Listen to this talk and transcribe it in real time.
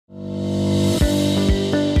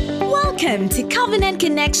Welcome to Covenant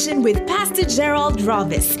Connection with Pastor Gerald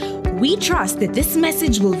Rovis. We trust that this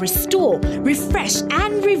message will restore, refresh,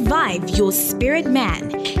 and revive your spirit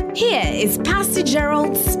man. Here is Pastor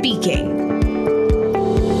Gerald speaking.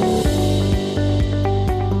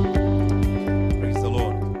 Praise the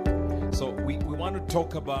Lord. So we want to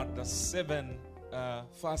talk about the seven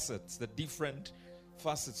facets, the different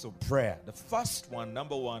facets of prayer. The first one,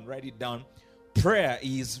 number one, write it down. Prayer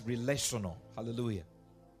is relational. Hallelujah.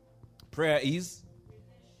 Prayer is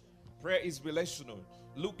relational.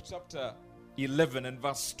 Luke chapter 11 and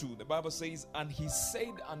verse 2. The Bible says, "And he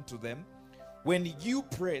said unto them, when you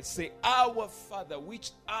pray, say, Our Father,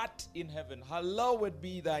 which art in heaven, hallowed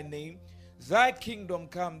be thy name. Thy kingdom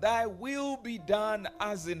come, thy will be done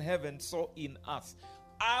as in heaven, so in earth."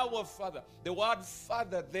 Our Father. The word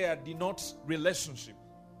Father there denotes relationship.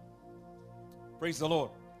 Praise the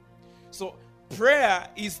Lord. So prayer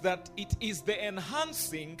is that it is the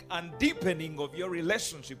enhancing and deepening of your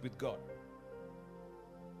relationship with God.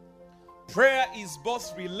 Prayer is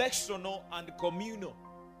both relational and communal.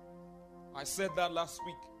 I said that last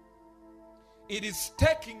week. It is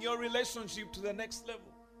taking your relationship to the next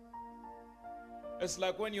level. It's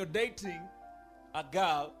like when you're dating a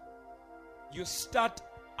girl, you start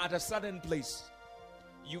at a certain place.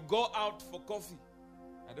 You go out for coffee.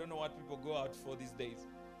 I don't know what people go out for these days.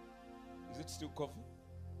 Is it still coffee?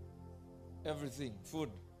 Everything, food.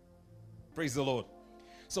 Praise the Lord.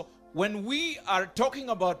 So when we are talking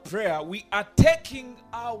about prayer, we are taking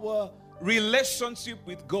our relationship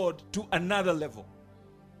with God to another level.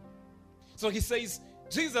 So Jesus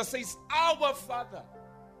says, Our Father.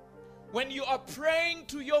 When you are praying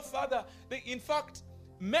to your Father, in fact,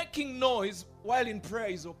 making noise while in prayer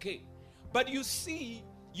is okay. But you see,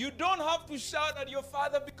 you don't have to shout at your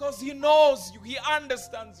Father because He knows you, He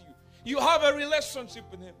understands you. You have a relationship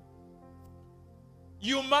with Him.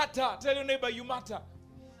 You matter. Tell your neighbor, you matter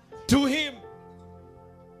to Him.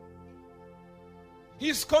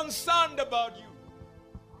 He's concerned about you.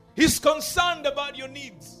 He's concerned about your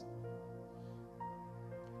needs.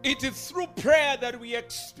 It is through prayer that we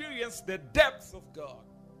experience the depth of God.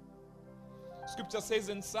 Scripture says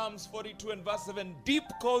in Psalms 42 and verse 7, deep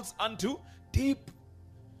calls unto deep.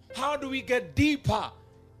 How do we get deeper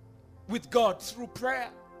with God? Through prayer.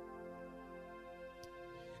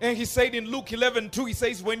 And he said in Luke 11:2, he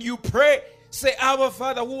says, when you pray, say, Our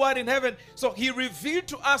Father who art in heaven. So he revealed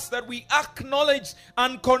to us that we acknowledge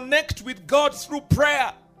and connect with God through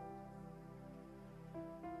prayer.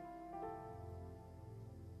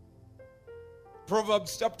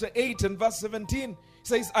 Proverbs chapter 8 and verse 17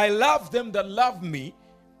 says, I love them that love me,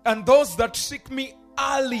 and those that seek me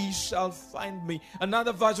early shall find me.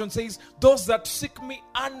 Another version says, those that seek me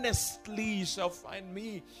earnestly shall find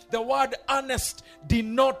me. The word earnest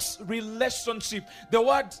denotes relationship. The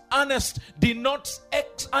word earnest denotes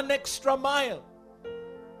an extra mile.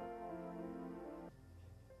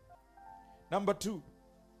 Number two,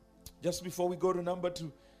 just before we go to number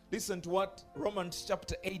two, listen to what Romans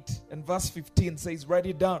chapter 8 and verse 15 says. Write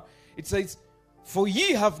it down. It says, for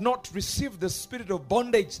ye have not received the spirit of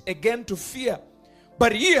bondage again to fear,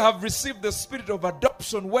 but ye have received the spirit of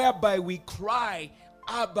adoption, whereby we cry,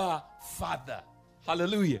 Abba, Father.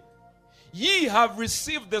 Hallelujah. Ye have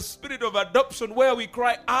received the spirit of adoption, where we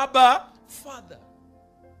cry, Abba, Father.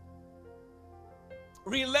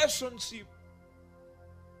 Relationship.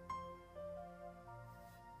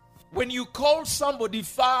 When you call somebody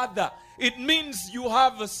Father, it means you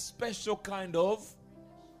have a special kind of.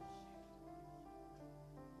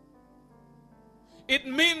 It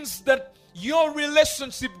means that your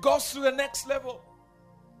relationship goes to the next level.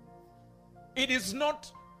 It is not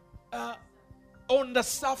on the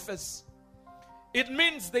surface. It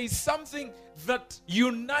means there is something that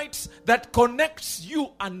unites, that connects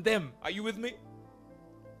you and them. Are you with me?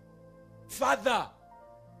 Father.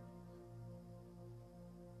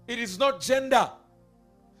 It is not gender.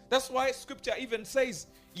 That's why scripture even says,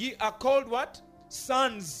 ye are called what?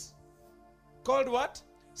 Sons. Called what?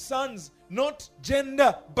 Sons. Not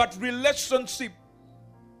gender, but relationship.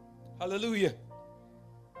 Hallelujah.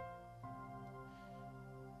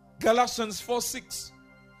 Galatians 4:6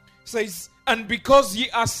 says, and because ye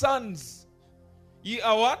are sons, ye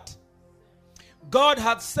are what? God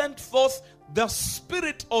hath sent forth the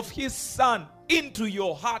Spirit of His Son into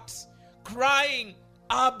your hearts, crying,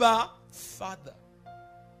 Abba, Father.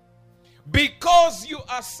 Because you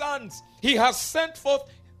are sons, He has sent forth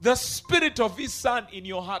the Spirit of His Son in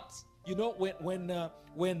your hearts. You know,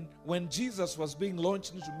 when Jesus was being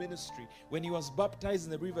launched into ministry, when he was baptized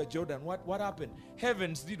in the river Jordan, what happened?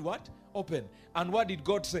 Heavens did what? Open. And what did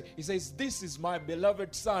God say? He says, "This is my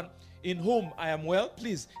beloved Son, in whom I am well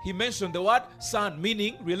pleased." He mentioned the word son,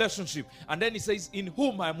 meaning relationship. And then he says, "In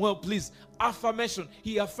whom I am well pleased." Affirmation.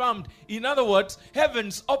 He affirmed. In other words,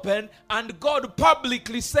 heavens opened and God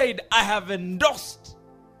publicly said, "I have endorsed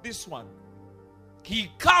this one.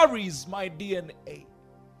 He carries my DNA."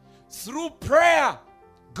 Through prayer,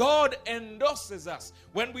 God endorses us.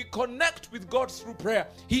 When we connect with God through prayer,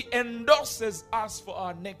 He endorses us for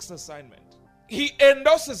our next assignment. He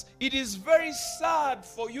endorses. It is very sad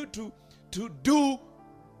for you to do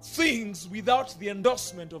things without the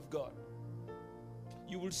endorsement of God.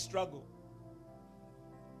 You will struggle.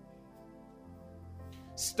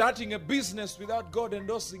 Starting a business without God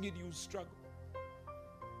endorsing it, you will struggle.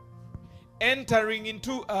 Entering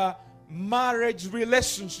into a marriage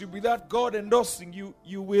relationship without God endorsing you,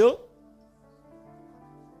 you will.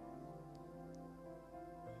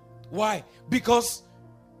 Why? Because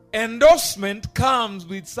endorsement comes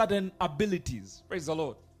with certain abilities. Praise the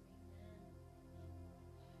Lord.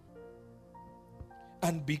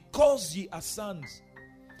 And because ye are sons,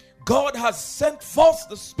 God has sent forth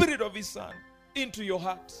the Spirit of His Son into your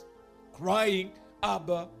heart, crying,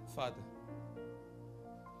 "Abba, Father."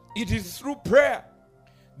 It is through prayer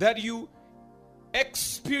that you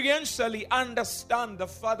experientially understand the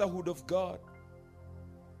fatherhood of God,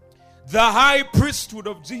 the high priesthood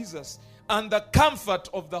of Jesus, and the comfort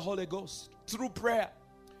of the Holy Ghost. Through prayer,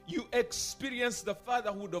 you experience the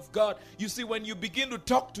fatherhood of God. You see, when you begin to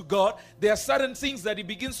talk to God, there are certain things that He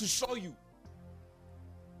begins to show you.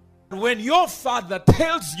 When your Father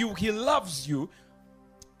tells you He loves you,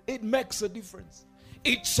 it makes a difference.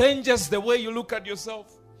 It changes the way you look at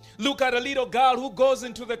yourself. Look at a little girl who goes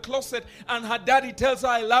into the closet and her daddy tells her,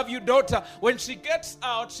 "I love you, daughter." When she gets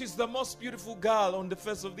out, she's the most beautiful girl on the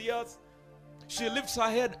face of the earth. She lifts her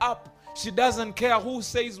head up. She doesn't care who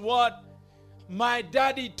says what. "My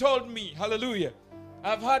daddy told me." Hallelujah.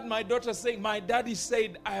 I've heard my daughter saying, "My daddy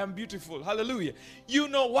said I am beautiful." Hallelujah. You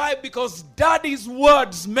know why? Because daddy's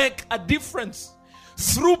words make a difference.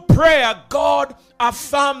 Through prayer, God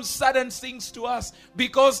affirms certain things to us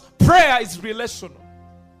because prayer is relational.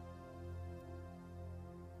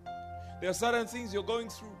 There are certain things you're going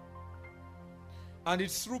through, and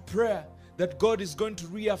it's through prayer that God is going to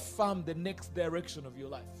reaffirm the next direction of your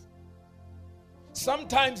life.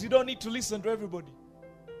 Sometimes you don't need to listen to everybody.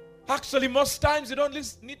 Actually, most times you don't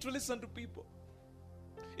need to listen to people.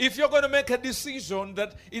 If you're going to make a decision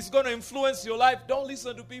that is going to influence your life, don't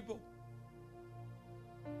listen to people.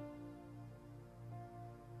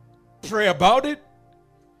 Pray about it.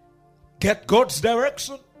 Get God's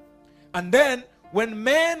direction. And then when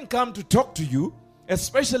men come to talk to you,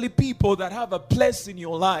 especially people that have a place in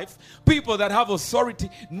your life, people that have authority,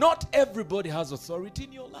 not everybody has authority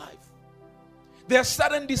in your life. There are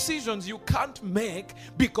certain decisions you can't make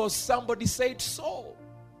because somebody said so.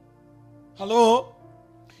 Hello?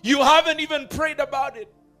 You haven't even prayed about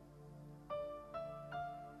it.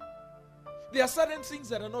 There are certain things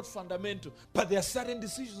that are not fundamental, but there are certain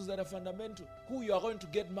decisions that are fundamental. Who you are going to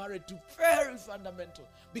get married to, very fundamental,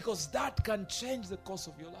 because that can change the course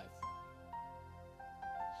of your life.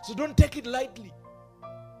 So don't take it lightly.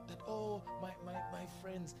 That, "Oh, my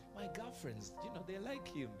friends, my girlfriends, they like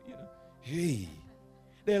him, Hey,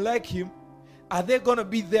 they like him. Are they going to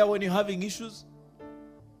be there when you're having issues?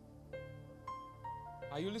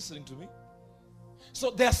 Are you listening to me?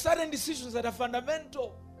 So there are certain decisions that are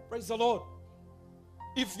fundamental. Praise the Lord.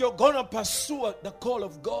 If you're going to pursue the call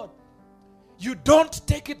of God, you don't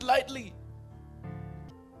take it lightly.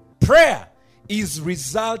 Prayer is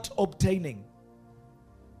result obtaining.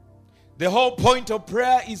 The whole point of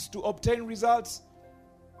prayer is to obtain results.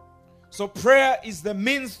 So prayer is the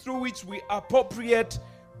means through which we appropriate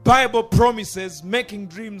Bible promises, making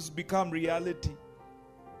dreams become reality.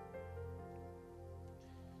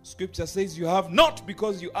 Scripture says you have not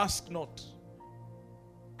because you ask not.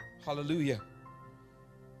 Hallelujah.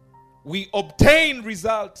 We obtain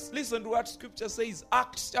results. Listen to what Scripture says.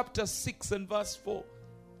 Acts chapter 6 and verse 4.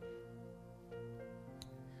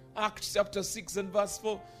 Acts chapter 6 and verse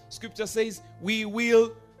 4. Scripture says we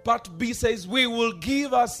will, part B says, we will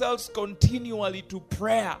give ourselves continually to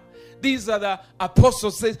prayer. These are the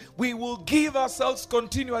apostles says, we will give ourselves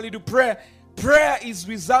continually to prayer. Prayer is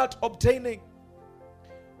result obtaining.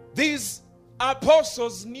 These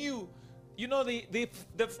apostles knew, the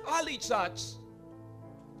early church,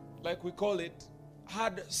 like we call it,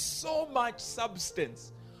 had so much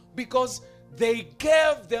substance because they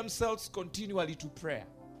gave themselves continually to prayer.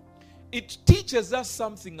 it teaches us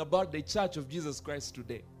something about the church of Jesus Christ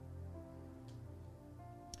today.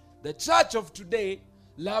 The church of today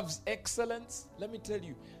loves excellence. Let me tell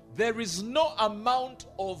you, there is no amount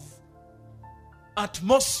of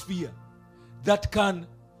atmosphere that can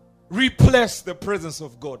replace the presence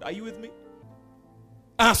of God. Are you with me?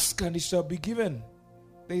 Ask and it shall be given.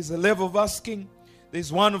 There is a level of asking,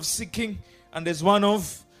 there's one of seeking, and there's one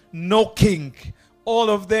of knocking. All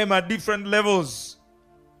of them are different levels.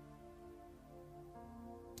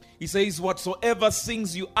 He says, whatsoever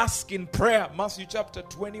things you ask in prayer, Matthew chapter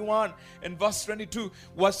 21 and verse 22,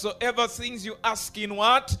 whatsoever things you ask in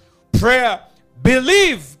what? Prayer.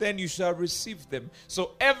 Believe, then you shall receive them.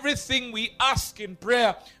 So everything we ask in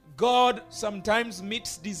prayer, God sometimes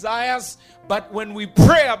meets desires, but when we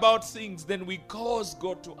pray about things, then we cause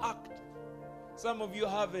God to act. Some of you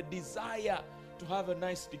have a desire to have a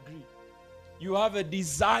nice degree. You have a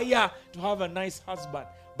desire to have a nice husband.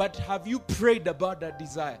 But have you prayed about that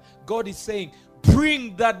desire? God is saying,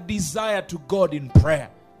 bring that desire to God in prayer.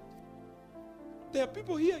 There are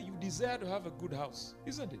people here, you desire to have a good house,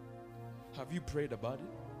 isn't it? Have you prayed about it?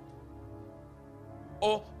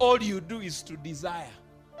 Or all you do is to desire.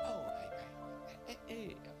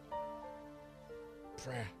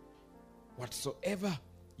 Prayer. Whatsoever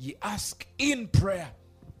ye ask in prayer.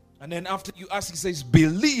 And then after you ask, he says,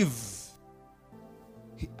 believe.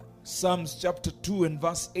 Psalms chapter 2 and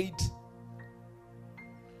verse 8.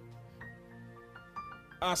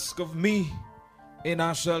 Ask of me, and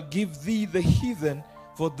I shall give thee the heathen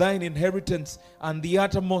for thine inheritance, and the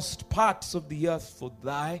uttermost parts of the earth for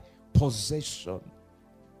thy possession.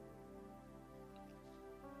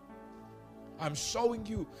 I'm showing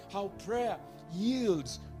you how prayer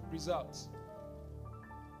yields results.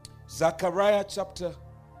 Zechariah chapter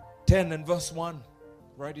 10 and verse 1.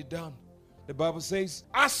 Write it down. The Bible says,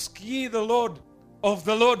 ask ye the Lord of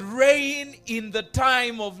the Lord rain in the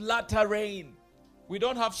time of latter rain. We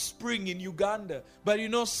don't have spring in Uganda, but you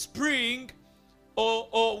know spring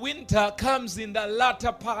or winter comes in the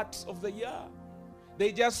latter parts of the year.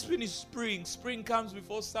 They just finished spring. Spring comes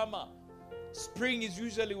before summer. Spring is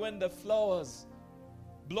usually when the flowers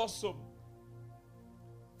blossom.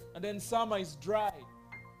 And then summer is dry.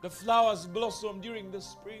 The flowers blossom during the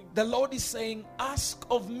spring. The Lord is saying, ask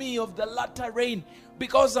of me of the latter rain,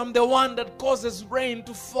 because I'm the one that causes rain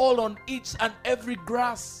to fall on each and every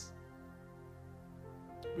grass.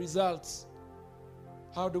 Results.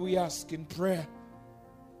 How do we ask? In prayer.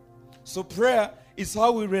 So prayer is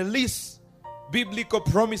how we release biblical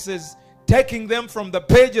promises, taking them from the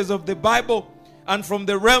pages of the Bible and from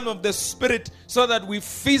the realm of the Spirit so that we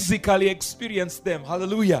physically experience them.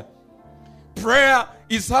 Hallelujah. Prayer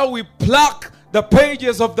is how we pluck the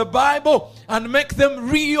pages of the Bible and make them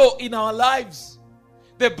real in our lives.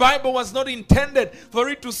 The Bible was not intended for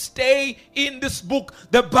it to stay in this book.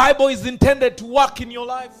 The Bible is intended to work in your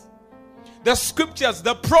life. The scriptures,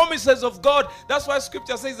 the promises of God. That's why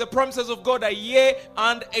scripture says the promises of God are yea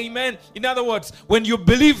and amen. In other words, when you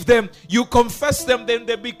believe them, you confess them, then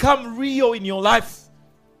they become real in your life.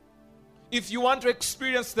 If you want to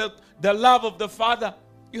experience the love of the Father,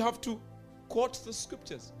 you have to quote the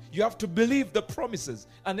scriptures. You have to believe the promises,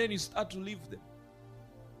 and then you start to live them.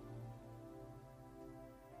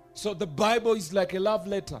 So the Bible is like a love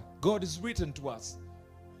letter. God is written to us.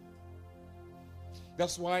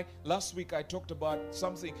 That's why last week I talked about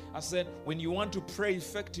something. I said, when you want to pray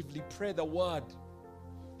effectively, pray the word.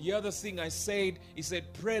 The other thing I said, he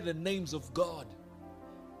said, pray the names of God.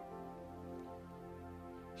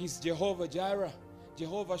 He's Jehovah Jireh,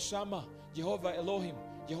 Jehovah Shammah, Jehovah Elohim,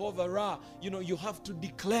 Jehovah Ra. You know, you have to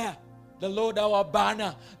declare the Lord our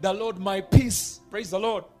banner, the Lord my peace. Praise the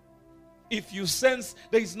Lord. If you sense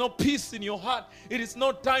there is no peace in your heart, it is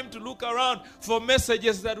not time to look around for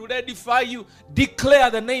messages that would edify you.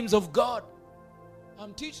 Declare the names of God.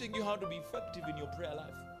 I'm teaching you how to be effective in your prayer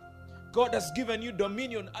life. God has given you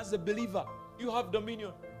dominion as a believer. You have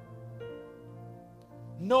dominion.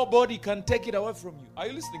 Nobody can take it away from you. Are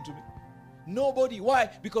you listening to me? Nobody. Why?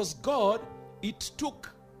 Because God, it took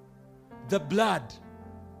the blood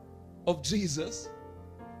of Jesus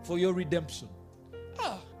for your redemption.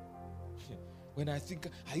 When I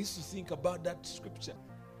used to think about that scripture.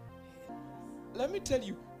 Let me tell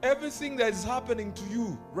you, everything that is happening to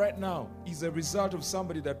you right now is a result of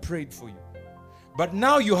somebody that prayed for you. But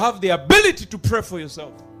now you have the ability to pray for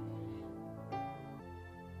yourself.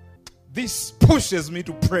 This pushes me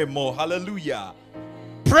to pray more. Hallelujah.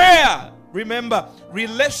 Prayer. Remember,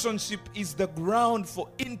 relationship is the ground for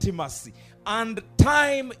intimacy, and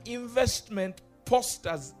time investment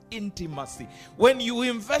fosters intimacy. When you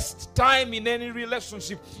invest time in any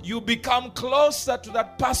relationship, you become closer to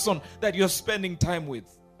that person that you're spending time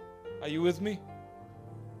with. Are you with me?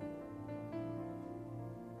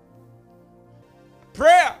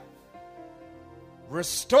 Prayer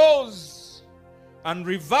restores and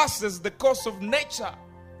reverses the course of nature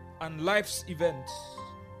and life's events.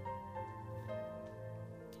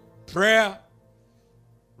 Prayer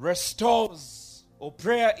restores, or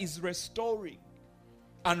prayer is restoring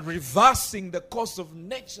and reversing the course of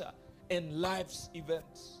nature and life's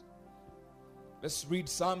events. Let's read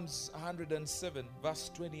Psalms 107, verse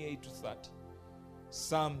 28 to 30.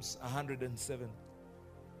 Psalms 107,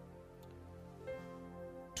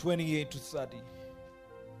 28 to 30.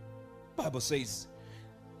 Bible says,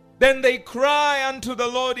 "Then they cry unto the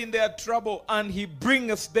Lord in their trouble, and he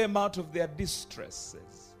bringeth them out of their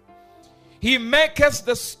distresses. He maketh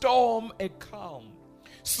the storm a calm,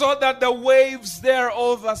 so that the waves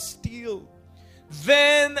thereof are still.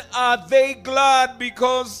 Then are they glad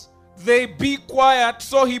because they be quiet,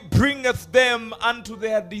 so he bringeth them unto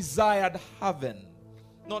their desired haven."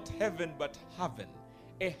 Not heaven, but haven.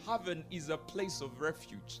 A haven is a place of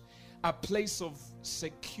refuge, a place of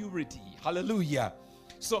security. Hallelujah.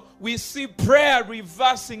 So we see prayer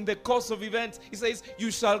reversing the course of events. He says,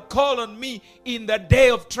 "You shall call on me in the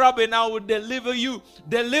day of trouble, and I will deliver you."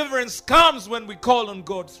 Deliverance comes when we call on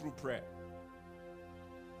God through prayer.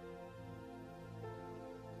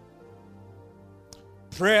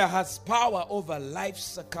 Prayer has power over life's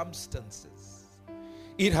circumstances.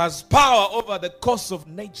 It has power over the course of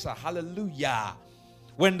nature. Hallelujah.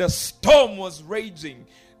 When the storm was raging,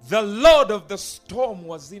 the Lord of the storm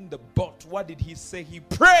was in the boat. What did he say? He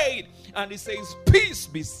prayed, and he says, "Peace,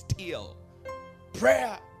 be still."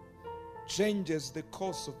 Prayer changes the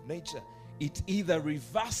course of nature. It either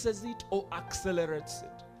reverses it or accelerates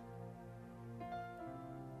it.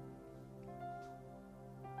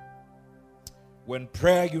 When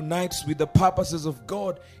prayer unites with the purposes of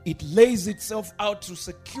God, it lays itself out to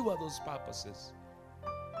secure those purposes.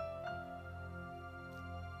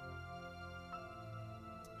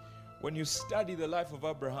 When you study the life of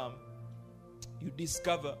Abraham, you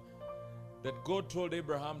discover that God told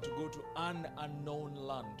Abraham to go to an unknown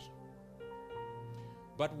land.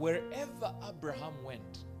 But wherever Abraham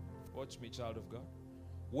went, watch me, child of God,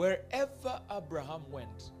 wherever Abraham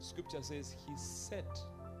went, Scripture says he set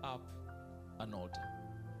up an altar.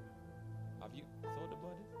 Have you thought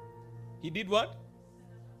about it? He did what?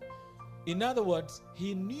 In other words,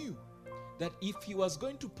 he knew that if he was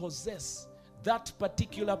going to possess that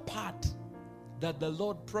particular part that the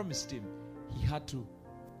Lord promised him, he had to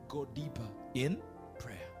go deeper in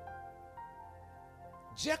prayer.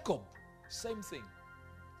 Jacob, same thing.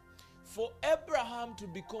 For Abraham to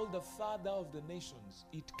be called the father of the nations,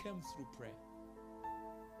 it came through prayer.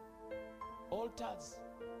 Altars.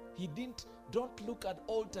 Don't look at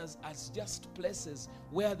altars as just places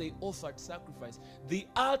where they offered sacrifice. The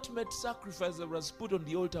ultimate sacrifice that was put on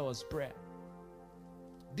the altar was prayer.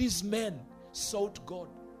 These men sought God.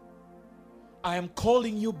 I am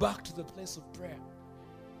calling you back to the place of prayer.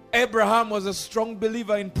 Abraham was a strong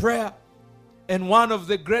believer in prayer and one of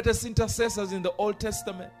the greatest intercessors in the Old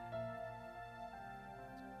Testament.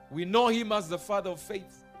 We know him as the father of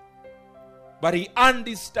faith, but he earned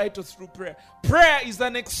this title through prayer. Prayer is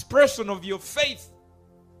an expression of your faith,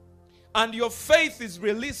 and your faith is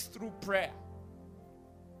released through prayer.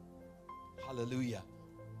 Hallelujah.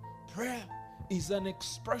 Prayer is an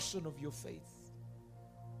expression of your faith.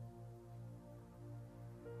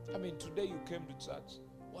 I mean, today you came to church.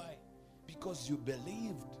 Why? Because you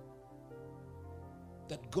believed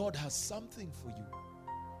that God has something for you.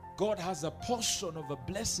 God has a portion of a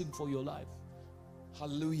blessing for your life.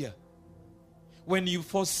 Hallelujah. When you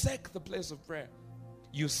forsake the place of prayer,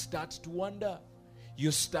 you start to wonder.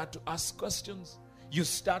 You start to ask questions. You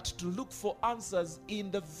start to look for answers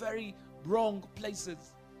in the very wrong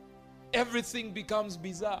places. Everything becomes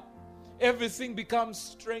bizarre. Everything becomes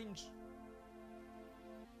strange.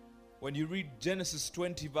 When you read Genesis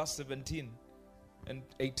 20, verse 17 and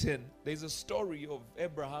 18, there's a story of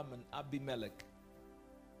Abraham and Abimelech.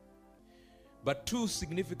 But two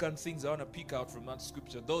significant things I want to pick out from that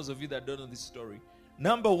scripture, those of you that don't know this story.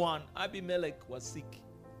 Number one, Abimelech was sick.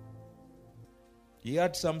 He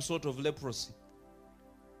had some sort of leprosy.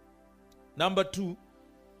 Number two,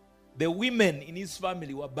 the women in his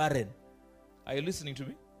family were barren. Are you listening to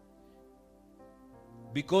me?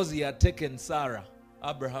 Because he had taken Sarah,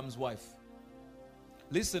 Abraham's wife.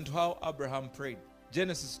 Listen to how Abraham prayed.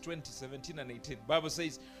 Genesis 20, 17 and 18. Bible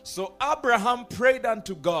says, "So Abraham prayed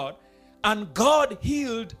unto God, and God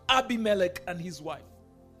healed Abimelech and his wife,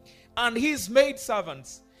 and his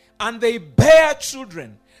maidservants, and they bare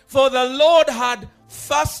children. For the Lord had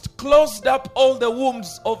first closed up all the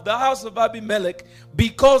wombs of the house of Abimelech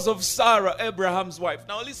because of Sarah, Abraham's wife.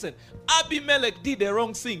 Now listen, Abimelech did a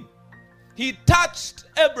wrong thing. He touched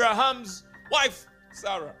Abraham's wife,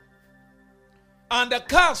 Sarah, and a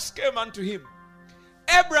curse came unto him.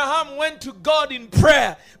 Abraham went to God in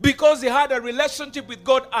prayer because he had a relationship with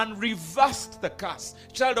God and reversed the curse.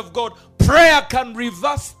 Child of God, prayer can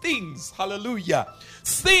reverse things. Hallelujah.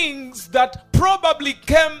 Things that probably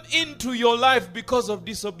came into your life because of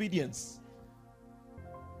disobedience.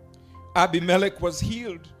 Abimelech was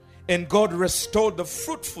healed, and God restored the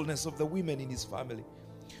fruitfulness of the women in his family.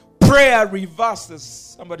 Prayer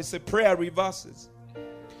reverses. Somebody say, prayer reverses.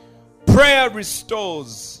 Prayer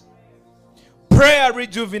restores. Prayer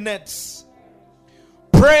rejuvenates.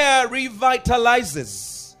 Prayer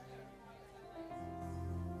revitalizes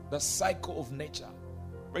the cycle of nature.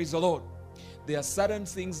 Praise the Lord. There are certain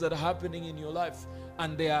things that are happening in your life,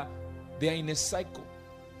 and they are in a cycle.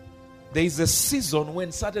 There is a season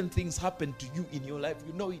when certain things happen to you in your life.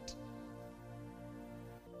 You know it.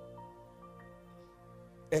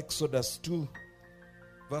 Exodus 2,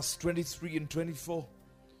 verse 23 and 24.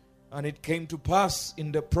 And it came to pass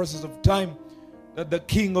in the process of time that the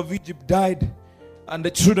king of Egypt died, and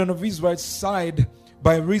the children of Israel sighed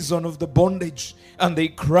by reason of the bondage, and they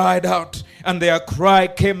cried out, and their cry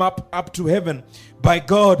came up to heaven by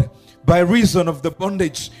God by reason of the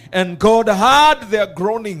bondage. And God heard their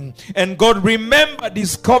groaning, and God remembered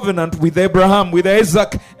his covenant with Abraham, with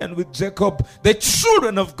Isaac, and with Jacob. The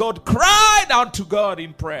children of God cried out to God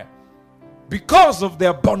in prayer because of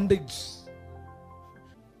their bondage,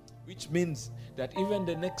 which means that even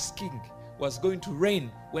the next king was going to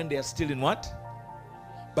reign when they are still in what?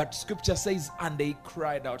 But scripture says, and they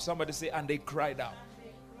cried out. Somebody say, and they cried out.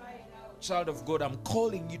 Child of God, I'm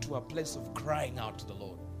calling you to a place of crying out to the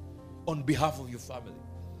Lord on behalf of your family,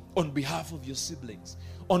 on behalf of your siblings,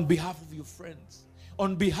 on behalf of your friends,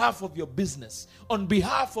 on behalf of your business, on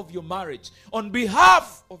behalf of your marriage, on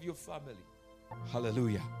behalf of your family.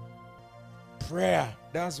 Hallelujah. Prayer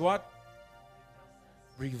does what?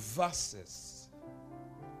 Reverses.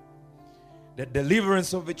 The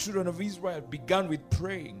deliverance of the children of Israel began with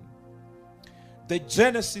praying. The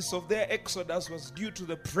genesis of their exodus was due to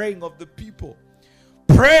the praying of the people.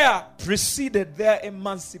 Prayer preceded their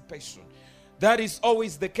emancipation. That is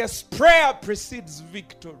always the case. Prayer precedes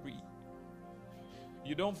victory.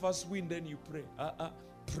 You don't first win, then you pray.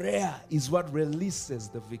 Prayer is what releases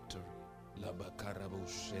the victory.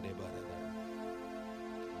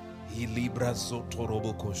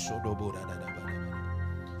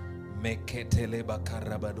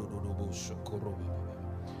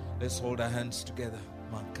 Let's hold our hands together.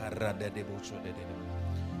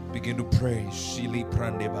 Begin to pray. Shili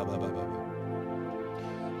prande baba baba.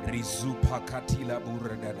 Rizu pakatila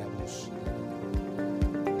burada bush.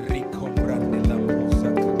 Rikombrande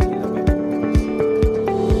lambuza katila baba.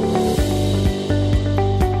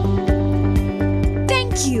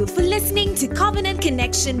 Thank you for listening to Covenant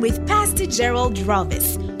Connection with Pastor Gerald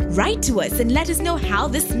Rovis. Write to us and let us know how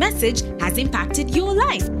this message has impacted your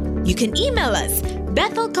life. You can email us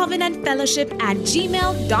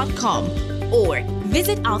bethelcovenantfellowship@gmail.com or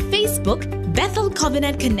visit our Facebook, Bethel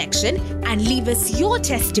Covenant Connection, and leave us your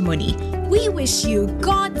testimony. We wish you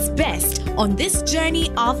God's best on this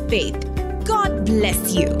journey of faith. God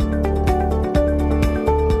bless you.